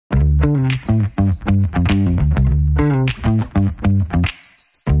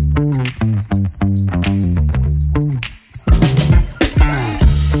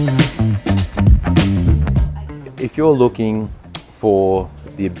you're looking for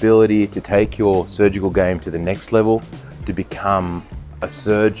the ability to take your surgical game to the next level, to become a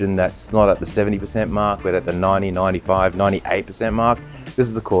surgeon that's not at the 70% mark, but at the 90, 95, 98% mark, this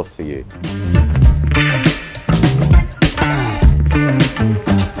is the course for you.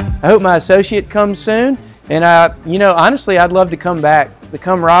 I hope my associate comes soon, and you know, honestly, I'd love to come back. The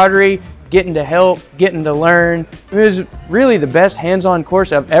camaraderie, getting to help, getting to learn, it was really the best hands-on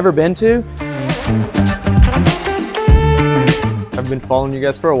course I've ever been to. I've been following you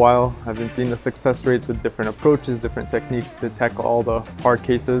guys for a while. I've been seeing the success rates with different approaches, different techniques to tackle all the hard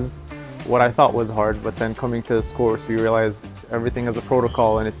cases. What I thought was hard, but then coming to this course, you realize everything has a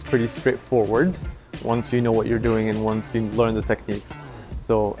protocol and it's pretty straightforward once you know what you're doing and once you learn the techniques.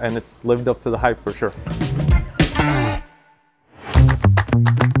 So, and it's lived up to the hype for sure.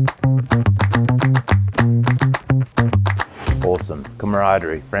 Awesome,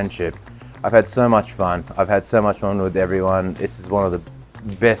 camaraderie, friendship. I've had so much fun. I've had so much fun with everyone. This is one of the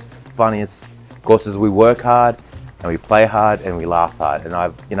best, funniest courses. We work hard and we play hard and we laugh hard. And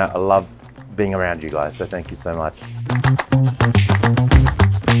I love being around you guys, so thank you so much.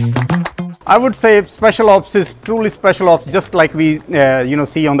 I would say special ops is truly special ops, just like we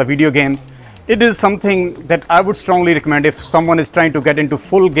see on the video games. It is something that I would strongly recommend if someone is trying to get into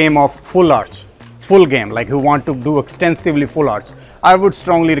full game of full arch, full game, like who want to do extensively full arch. I would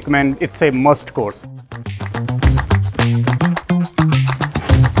strongly recommend, it's a must course.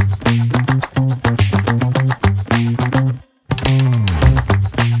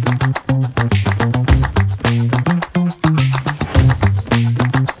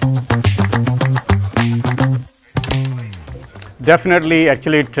 Definitely,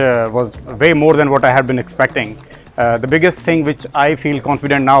 actually it was way more than what I had been expecting. The biggest thing which I feel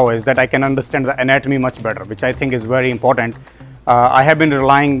confident now is that I can understand the anatomy much better, which I think is very important. I have been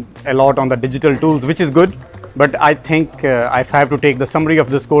relying a lot on the digital tools, which is good, but I think if I have to take the summary of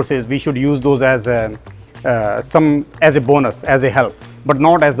this course is we should use those as a bonus, as a help, but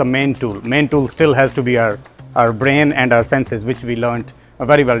not as the main tool. Main tool still has to be our brain and our senses, which we learned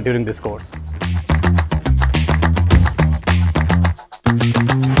very well during this course.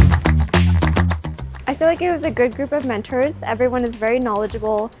 I feel like it was a good group of mentors. Everyone is very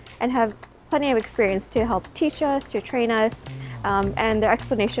knowledgeable and have plenty of experience to help teach us, to train us, and their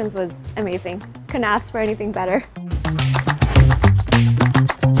explanations was amazing. Couldn't ask for anything better.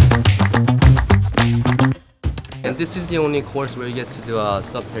 And this is the only course where you get to do a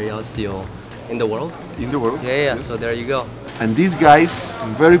subperiosteal in the world? In the world? Yeah, yes. So there you go. And these guys,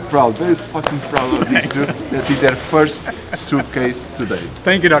 I'm very proud, very fucking proud of these two, that did their first suitcase today.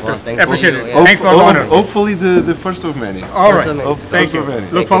 Thank you, doctor. Well, thanks appreciate you. it. Yeah. Thanks for the honor. Hopefully the first of many. All right. Thank you.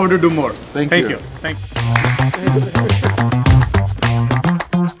 Look forward to do more. Thank you. Thank you.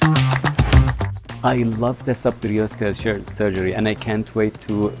 I love the subperiosteal surgery and I can't wait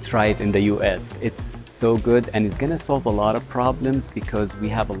to try it in the US. It's so good and it's gonna solve a lot of problems because we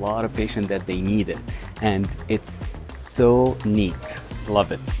have a lot of patients that they need it and it's so neat.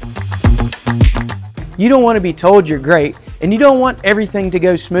 Love it. You don't want to be told you're great, and you don't want everything to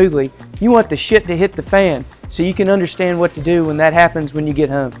go smoothly. You want the shit to hit the fan so you can understand what to do when that happens when you get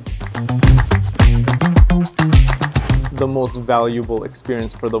home. The most valuable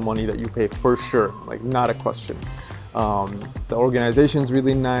experience for the money that you pay, for sure, like not a question. The organization's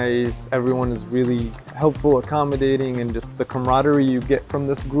really nice, everyone is really helpful, accommodating, and just the camaraderie you get from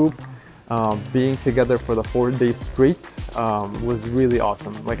this group, being together for the 4 days straight was really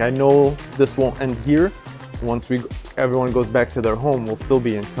awesome. Like I know this won't end here. Once everyone goes back to their home, we'll still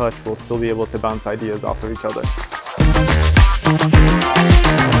be in touch, we'll still be able to bounce ideas off of each other.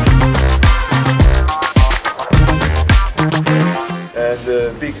 And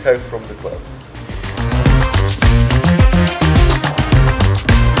a big hug from the club.